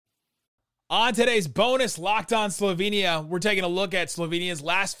On today's bonus Locked On Slovenia, we're taking a look at Slovenia's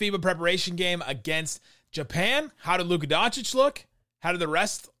last FIBA preparation game against Japan. How did Luka Doncic look? How did the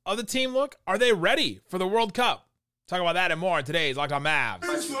rest of the team look? Are they ready for the World Cup? Talk about that and more on today's Locked On Mavs.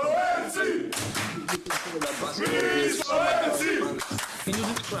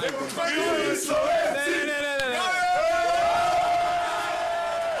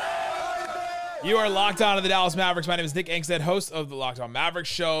 You are locked on to the Dallas Mavericks. My name is Nick Angstead, host of the Locked On Mavericks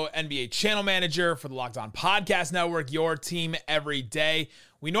show, NBA channel manager for the Locked On Podcast Network, your team every day.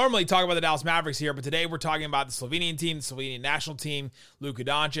 We normally talk about the Dallas Mavericks here, but today we're talking about the Slovenian team, the Slovenian national team, Luka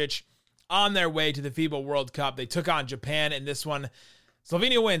Doncic, on their way to the FIBA World Cup. They took on Japan in this one.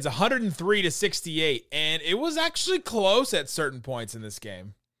 Slovenia wins 103-68, and it was actually close at certain points in this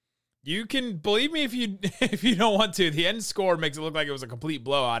game. You can believe me if you don't want to. The end score makes it look like it was a complete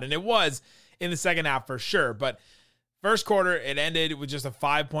blowout, and it was in the second half for sure. But first quarter, it ended with just a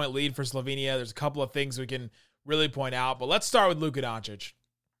 5-point lead for Slovenia. There's a couple of things we can really point out, but let's start with Luka Doncic.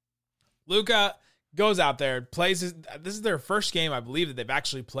 Luka goes out there, plays this is their first game, I believe, that they've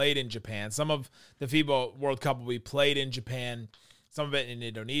actually played in Japan. Some of the FIBA World Cup will be played in Japan, some of it in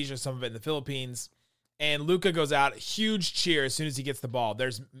Indonesia, some of it in the Philippines. And Luka goes out, huge cheer as soon as he gets the ball.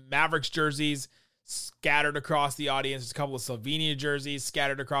 There's Mavericks jerseys scattered across the audience. There's a couple of Slovenia jerseys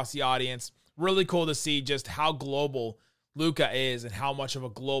scattered across the audience. Really cool to see just how global Luka is and how much of a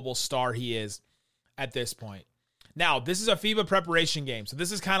global star he is at this point. Now, this is a FIBA preparation game, so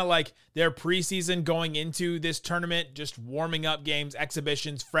this is kind of like their preseason going into this tournament, just warming up games,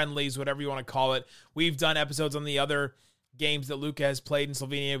 exhibitions, friendlies, whatever you want to call it. We've done episodes on the other games that Luka has played in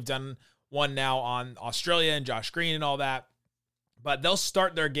Slovenia. We've done one now on Australia and Josh Green and all that. But they'll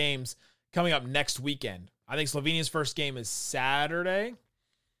start their games coming up next weekend. I think Slovenia's first game is Saturday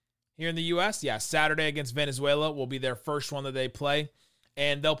here in the U.S. Yeah, Saturday against Venezuela will be their first one that they play.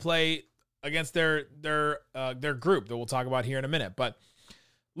 And they'll play against their group that we'll talk about here in a minute. But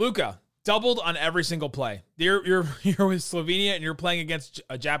Luka doubled on every single play. You're with Slovenia and you're playing against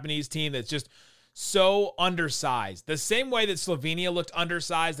a Japanese team that's just so undersized. The same way that Slovenia looked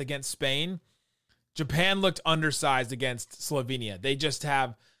undersized against Spain, Japan looked undersized against Slovenia. They just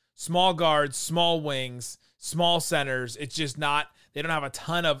have small guards, small wings, small centers. It's just not, they don't have a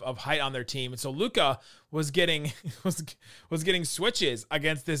ton of height on their team. And so Luka was getting switches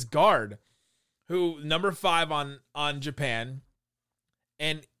against this guard who number 5 on Japan,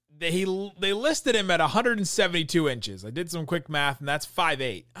 and they listed him at 172 inches. I did some quick math, and that's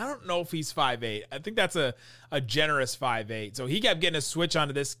 5'8". I don't know if he's 5'8". I think that's a generous 5'8". So he kept getting a switch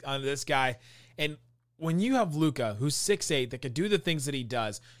onto this guy. And when you have Luka, who's 6'8", that could do the things that he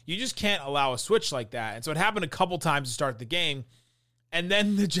does, you just can't allow a switch like that. And so it happened a couple times to start the game. And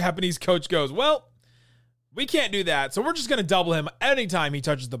then the Japanese coach goes, well, we can't do that, so we're just going to double him anytime he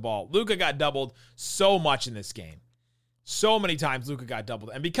touches the ball. Luka got doubled so much in this game. So many times Luka got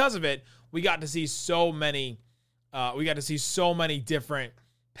doubled. And because of it, we got to see so many different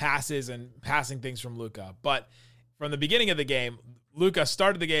passes and passing things from Luka. But from the beginning of the game, Luka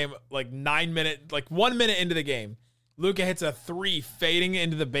started the game like 1 minute into the game. Luka hits a 3 fading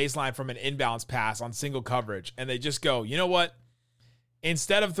into the baseline from an inbounds pass on single coverage. And they just go, you know what?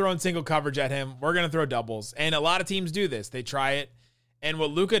 Instead of throwing single coverage at him, we're going to throw doubles. And a lot of teams do this. They try it. And what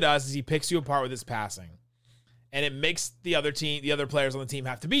Luka does is he picks you apart with his passing. And it makes the other players on the team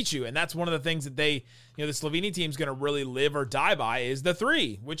have to beat you. And that's one of the things that the Slovenia team is going to really live or die by is the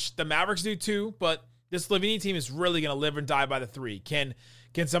 3, which the Mavericks do too. But the Slovenia team is really going to live and die by the 3. Can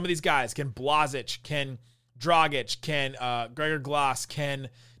some of these guys, can Blažić, can Dragic, can Gregor Glass, can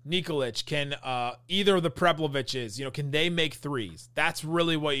Nikolic, can either of the Preploviches, can they make threes? That's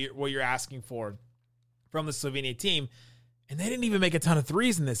really what you're asking for from the Slovenia team. And they didn't even make a ton of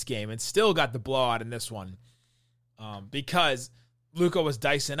threes in this game and still got the blowout in this one because Luka was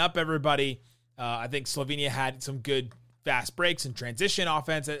dicing up everybody. I think Slovenia had some good fast breaks and transition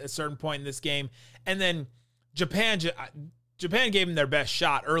offense at a certain point in this game. And then Japan gave them their best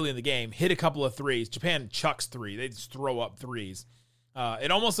shot early in the game, hit a couple of threes. Japan chucks 3. They just throw up threes.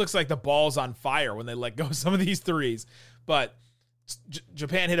 It almost looks like the ball's on fire when they let go of some of these threes. But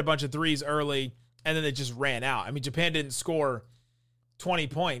Japan hit a bunch of threes early, and then they just ran out. I mean, Japan didn't score 20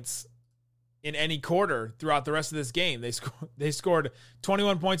 points in any quarter throughout the rest of this game. They scored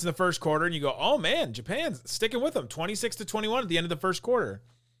 21 points in the first quarter, and you go, oh, man, Japan's sticking with them, 26-21 at the end of the first quarter.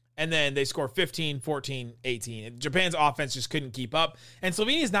 And then they score 15, 14, 18. Japan's offense just couldn't keep up. And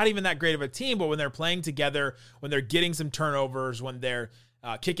Slovenia is not even that great of a team, but when they're playing together, when they're getting some turnovers, when they're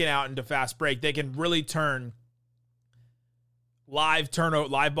kicking out into fast break, they can really turn live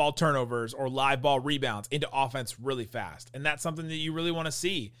ball turnovers or live ball rebounds into offense really fast. And that's something that you really want to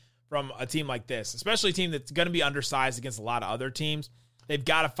see from a team like this, especially a team that's going to be undersized against a lot of other teams. They've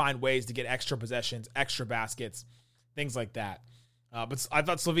got to find ways to get extra possessions, extra baskets, things like that. But I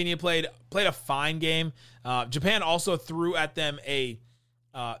thought Slovenia played a fine game. Japan also threw at them a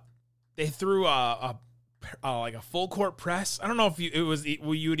full court press. I don't know if you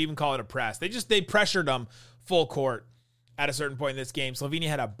would even call it a press. They pressured them full court at a certain point in this game. Slovenia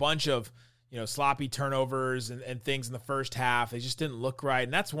had a bunch of sloppy turnovers and things in the first half. They just didn't look right,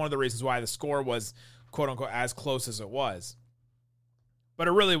 and that's one of the reasons why the score was quote unquote as close as it was. But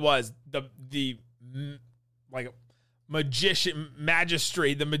it really was the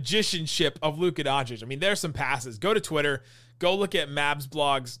magicianship of Luka Doncic. I mean, there's some passes. Go to Twitter. Go look at Mavs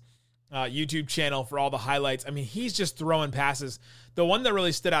Blog's YouTube channel for all the highlights. I mean, he's just throwing passes. The one that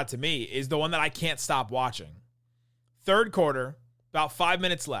really stood out to me is the one that I can't stop watching. Third quarter, about 5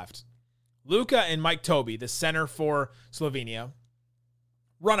 minutes left. Luka and Mike Tobey, the center for Slovenia,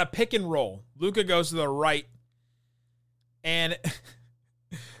 run a pick and roll. Luka goes to the right, and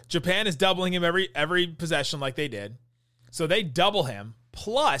Japan is doubling him every possession like they did. So they double him.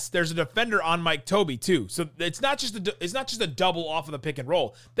 Plus, there's a defender on Mike Tobey too. So it's not just a double off of the pick and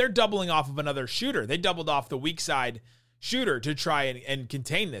roll. They're doubling off of another shooter. They doubled off the weak side shooter to try and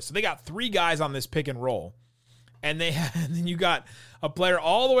contain this. So they got 3 guys on this pick and roll. And then you got a player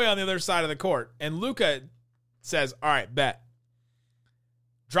all the way on the other side of the court. And Luka says, all right, bet.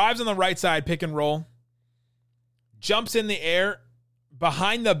 Drives on the right side, pick and roll. Jumps in the air,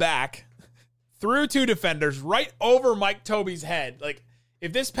 behind the back, through 2 defenders, right over Mike Tobey's head. Like,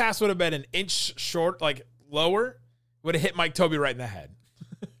 if this pass would have been an inch short, like lower, would have hit Mike Tobey right in the head.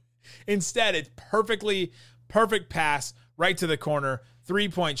 Instead, it's perfect pass right to the corner,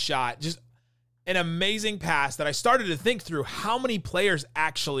 3-point shot. Just an amazing pass that I started to think through how many players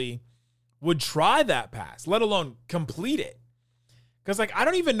actually would try that pass, let alone complete it. Because, I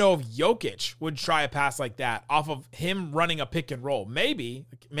don't even know if Jokic would try a pass like that off of him running a pick and roll. Maybe,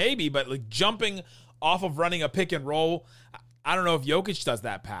 but jumping off of running a pick and roll, I don't know if Jokic does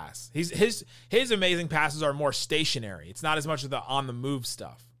that pass. His amazing passes are more stationary. It's not as much of the on-the-move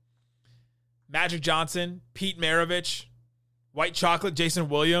stuff. Magic Johnson, Pete Maravich, White Chocolate, Jason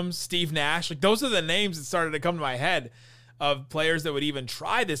Williams, Steve Nash. Those are the names that started to come to my head of players that would even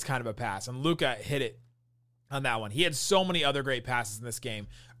try this kind of a pass. And Luka hit it on that one. He had so many other great passes in this game.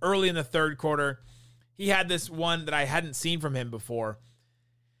 Early in the third quarter, he had this one that I hadn't seen from him before.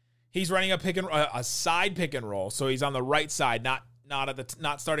 He's running a side pick and roll, so he's on the right side, not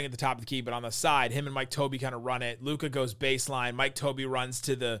starting at the top of the key, but on the side. Him and Mike Tobey kind of run it. Luka goes baseline. Mike Tobey runs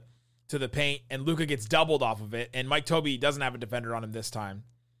to the paint, and Luka gets doubled off of it. And Mike Tobey doesn't have a defender on him this time,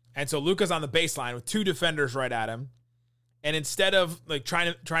 and so Luka's on the baseline with 2 defenders right at him. And instead of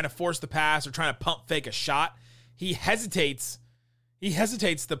trying to force the pass or trying to pump fake a shot, he hesitates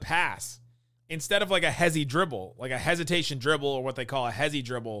the pass instead of a hezzy dribble, like a hesitation dribble, or what they call a hezzy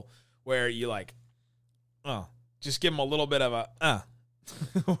dribble, where you just give him a little bit of a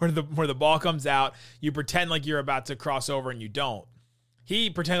where the ball comes out, you pretend like you're about to cross over and you don't. He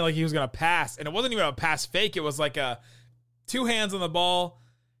pretended like he was going to pass, and it wasn't even a pass fake. It was like 2 hands on the ball.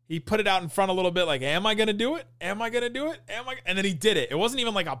 He put it out in front a little bit, like, am I going to do it? Am I going to do it? And then he did it. It wasn't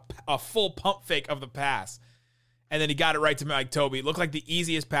even like a full pump fake of the pass. And then he got it right to Mike Tobey. It looked like the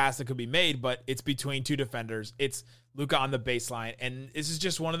easiest pass that could be made, but it's between 2 defenders. It's Luka on the baseline. And this is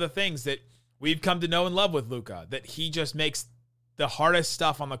just one of the things that we've come to know and love with Luka, that he just makes the hardest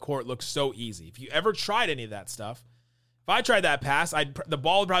stuff on the court look so easy. If you ever tried any of that stuff, if I tried that pass, the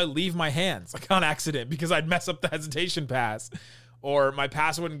ball would probably leave my hands on accident because I'd mess up the hesitation pass, or my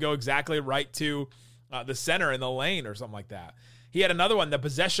pass wouldn't go exactly right to the center in the lane or something like that. He had another one, the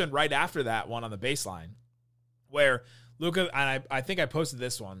possession right after that one on the baseline, where Luka, and I think I posted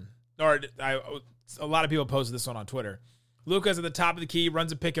this one, or a lot of people posted this one on Twitter. Luka's at the top of the key,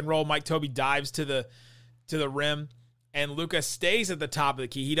 runs a pick and roll. Mike Tobey dives to the rim, and Luka stays at the top of the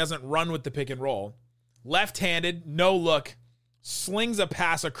key. He doesn't run with the pick and roll. Left-handed, no look, slings a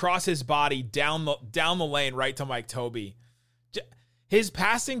pass across his body down the lane right to Mike Tobey. His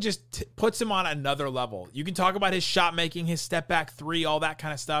passing just puts him on another level. You can talk about his shot making, his step back 3, all that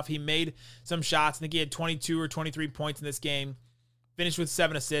kind of stuff. He made some shots. I think he had 22 or 23 points in this game. Finished with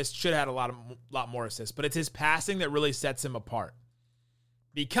 7 assists. Should have had a lot more assists. But it's his passing that really sets him apart.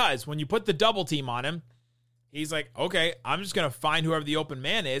 Because when you put the double team on him, he's like, okay, I'm just going to find whoever the open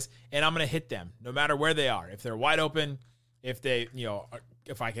man is, and I'm going to hit them no matter where they are. If they're wide open, if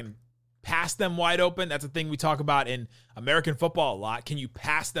I can pass them wide open. That's a thing we talk about in American football a lot. Can you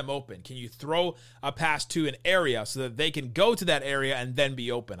pass them open? Can you throw a pass to an area so that they can go to that area and then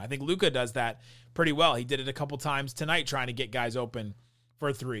be open? I think Luka does that pretty well. He did it a couple times tonight trying to get guys open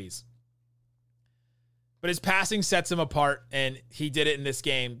for threes. But his passing sets him apart, and he did it in this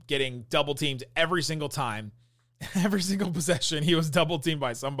game, getting double teamed every single time. Every single possession, he was double teamed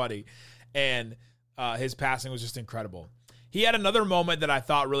by somebody, and his passing was just incredible. He had another moment that I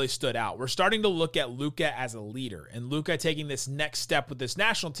thought really stood out. We're starting to look at Luka as a leader, and Luka taking this next step with this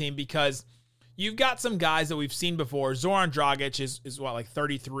national team, because you've got some guys that we've seen before. Zoran Dragic is what, like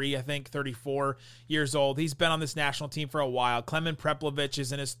 33, I think, 34 years old. He's been on this national team for a while. Klemen Preplovic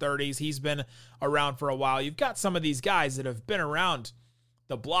is in his 30s. He's been around for a while. You've got some of these guys that have been around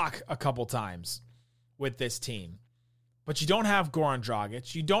the block a couple times with this team. But you don't have Goran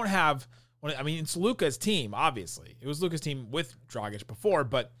Dragic. You don't have, I mean, it's Luka's team, obviously. It was Luka's team with Dragic before,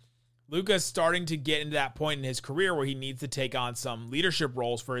 but Luka's starting to get into that point in his career where he needs to take on some leadership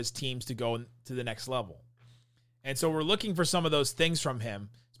roles for his teams to go to the next level. And so we're looking for some of those things from him,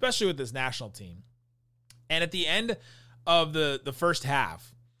 especially with this national team. And at the end of the first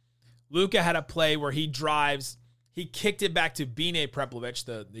half, Luka had a play where he drives, he kicked it back to Bine Preplovic,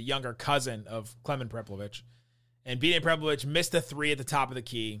 the younger cousin of Klemen Preplovic. And Bine Preplovic missed a three at the top of the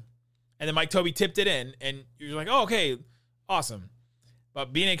key. And then Mike Tobey tipped it in, and you're like, oh, okay, awesome.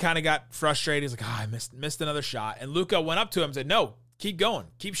 But Bine kind of got frustrated. He's like, I missed another shot. And Luka went up to him and said, no, keep going.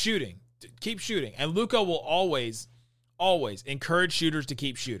 Keep shooting. Keep shooting. And Luka will always, always encourage shooters to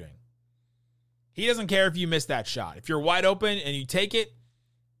keep shooting. He doesn't care if you miss that shot. If you're wide open and you take it,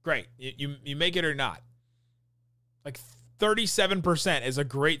 great. You make it or not. Like 37% is a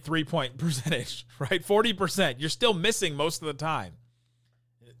great three-point percentage, right? 40%. You're still missing most of the time.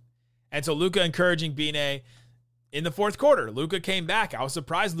 And so Luka encouraging Bine. In the fourth quarter, Luka came back. I was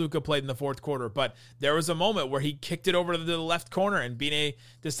surprised Luka played in the fourth quarter, but there was a moment where he kicked it over to the left corner and Bine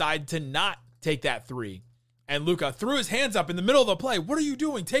decided to not take that three. And Luka threw his hands up in the middle of the play. What are you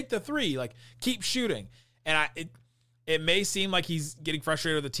doing? Take the three. Like, keep shooting. And it may seem like he's getting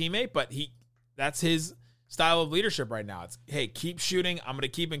frustrated with a teammate, but that's his style of leadership right now. It's, hey, keep shooting. I'm going to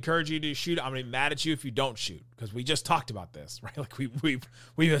keep encouraging you to shoot. I'm going to be mad at you if you don't shoot, because we just talked about this, right? Like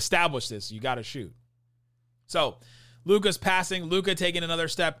we've established this. You got to shoot. So Luka's passing, Luka taking another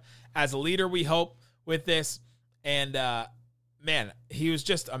step as a leader, we hope, with this. And man, he was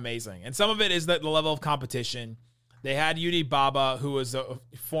just amazing. And some of it is the level of competition. They had Udi Baba, who was a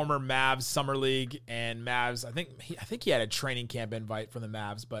former Mavs Summer League and Mavs. I think he had a training camp invite from the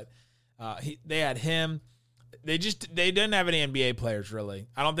Mavs, but they had him. They didn't have any NBA players, really.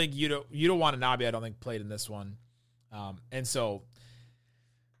 I don't think Yuta Watanabe, I don't think, played in this one. And so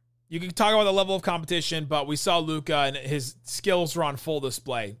you can talk about the level of competition, but we saw Luka and his skills were on full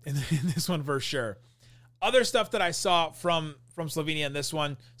display in this one for sure. Other stuff that I saw from Slovenia in this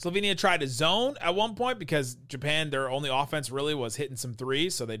one, Slovenia tried to zone at one point because Japan, their only offense really was hitting some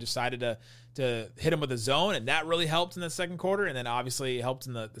threes, so they decided to hit him with a zone, and that really helped in the second quarter, and then obviously helped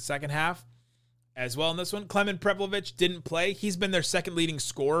in the second half as well in this one. Klemen Preplovic didn't play. He's been their second leading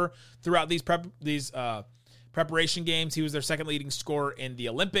scorer throughout these preparation games. He was their second leading scorer in the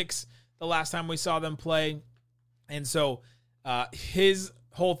Olympics the last time we saw them play. And so his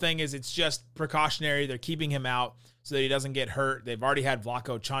whole thing is it's just precautionary. They're keeping him out so that he doesn't get hurt. They've already had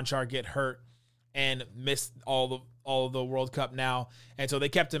Vlatko Čančar get hurt and missed all of the World Cup now. And so they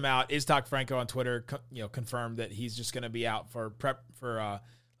kept him out. Iztok Franco on Twitter confirmed that he's just going to be out for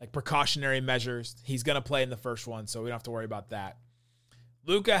like precautionary measures. He's going to play in the first one, so we don't have to worry about that.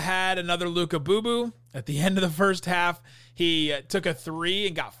 Luka had another Luka boo-boo at the end of the first half. He took a three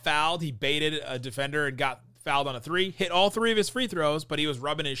and got fouled. He baited a defender and got fouled on a three. Hit all three of his free throws, but he was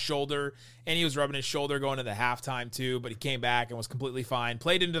rubbing his shoulder, and he was rubbing his shoulder going into halftime too, but he came back and was completely fine.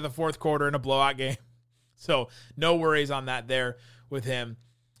 Played into the fourth quarter in a blowout game. So no worries on that there with him.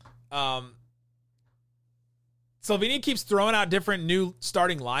 Slovenia keeps throwing out different new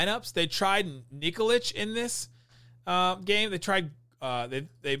starting lineups. They tried Nikolic in this game. They tried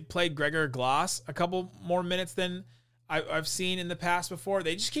they played Gregor Glass a couple more minutes than I've seen in the past before.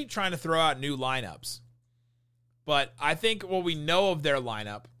 They just keep trying to throw out new lineups. But I think what we know of their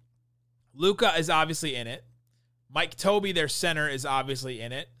lineup, Luka is obviously in it. Mike Tobey, their center, is obviously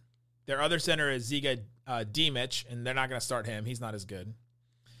in it. Their other center is Ziga Dimic, and they're not going to start him. He's not as good.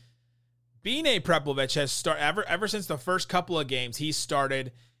 Bine Preplovic has ever since the first couple of games, he's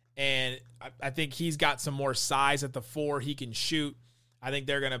started, and I think he's got some more size at the four. He can shoot. I think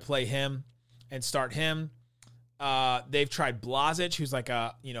they're going to play him and start him. They've tried Blazic, who's like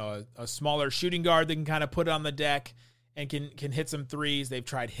a smaller shooting guard that can kind of put it on the deck and can hit some threes. They've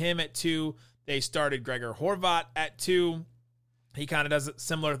tried him at 2. They started Gregor Horvat at 2. He kind of does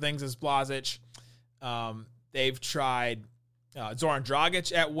similar things as Blazic. They've tried Zoran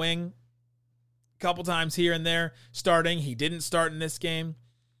Dragic at wing, couple times here and there starting. He didn't start in this game.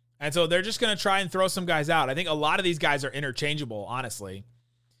 And so they're just going to try and throw some guys out. I think a lot of these guys are interchangeable, honestly.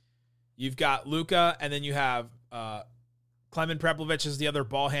 You've got Luka, and then you have Klemen Preplavich is the other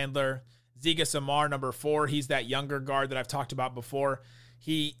ball handler. Ziga Samar, number 4. He's that younger guard that I've talked about before.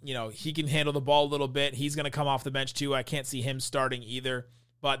 He can handle the ball a little bit. He's going to come off the bench too. I can't see him starting either.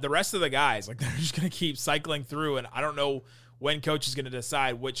 But the rest of the guys, like, they're just going to keep cycling through, and I don't know when coach is going to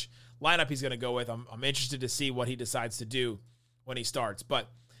decide which lineup he's going to go with. I'm interested to see what he decides to do when he starts. But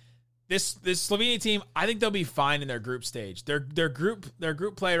this Slovenia team, I think they'll be fine in their group stage. Their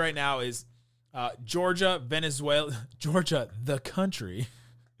group play right now is Georgia, Venezuela, Georgia, the country.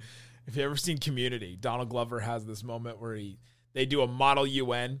 If you've ever seen Community, Donald Glover has this moment where they do a model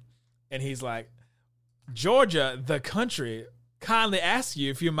UN, and he's like, Georgia, the country, kindly ask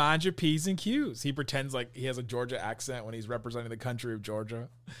you if you mind your P's and Q's. He pretends like he has a Georgia accent when he's representing the country of Georgia.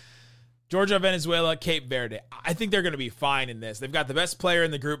 Georgia, Venezuela, Cape Verde. I think they're going to be fine in this. They've got the best player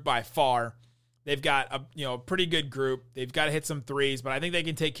in the group by far. They've got a pretty good group. They've got to hit some threes, but I think they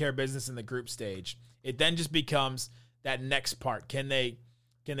can take care of business in the group stage. It then just becomes that next part. Can they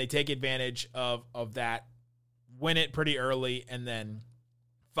take advantage of that, win it pretty early, and then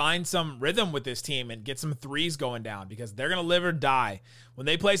find some rhythm with this team and get some threes going down, because they're going to live or die. When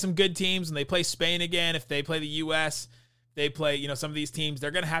they play some good teams, when they play Spain again, if they play the U.S., they play some of these teams,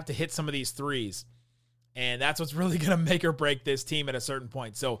 they're going to have to hit some of these threes. And that's what's really going to make or break this team at a certain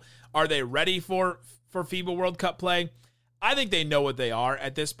point. So are they ready for FIBA World Cup play? I think they know what they are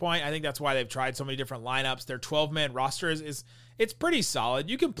at this point. I think that's why they've tried so many different lineups. Their 12-man roster is pretty solid.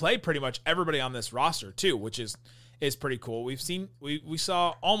 You can play pretty much everybody on this roster too, which is pretty cool. We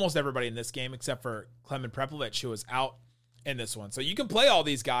saw almost everybody in this game except for Klemen Preplavich, who was out in this one. So you can play all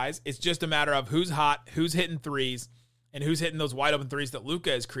these guys. It's just a matter of who's hot, who's hitting threes, and who's hitting those wide open threes that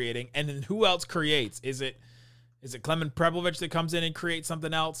Luka is creating, and then who else creates? Is it Klemen Preplavich that comes in and creates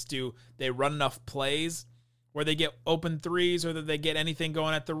something else? Do they run enough plays where they get open threes, or that they get anything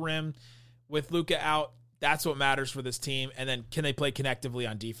going at the rim with Luka out? That's what matters for this team. And then can they play connectively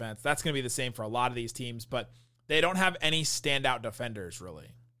on defense? That's going to be the same for a lot of these teams, but they don't have any standout defenders, really,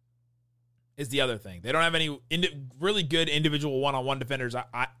 is the other thing. They don't have any really good individual one-on-one defenders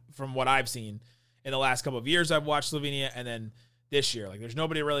from what I've seen in the last couple of years. I've watched Slovenia, and then this year. Like, there's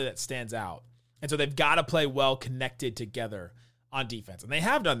nobody really that stands out. And so they've got to play well connected together on defense. And they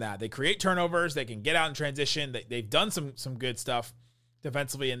have done that. They create turnovers. They can get out in transition. They've done some good stuff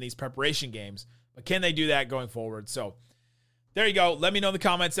defensively in these preparation games. But can they do that going forward? So there you go. Let me know in the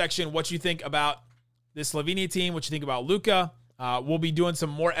comment section what you think about this Slovenia team, what you think about Luka. We'll be doing some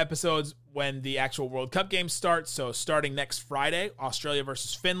more episodes when the actual World Cup games start. So starting next Friday, Australia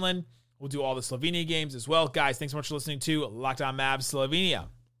versus Finland. We'll do all the Slovenia games as well. Guys, thanks so much for listening to Locked On Mavs Slovenia.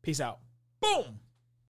 Peace out. Boom.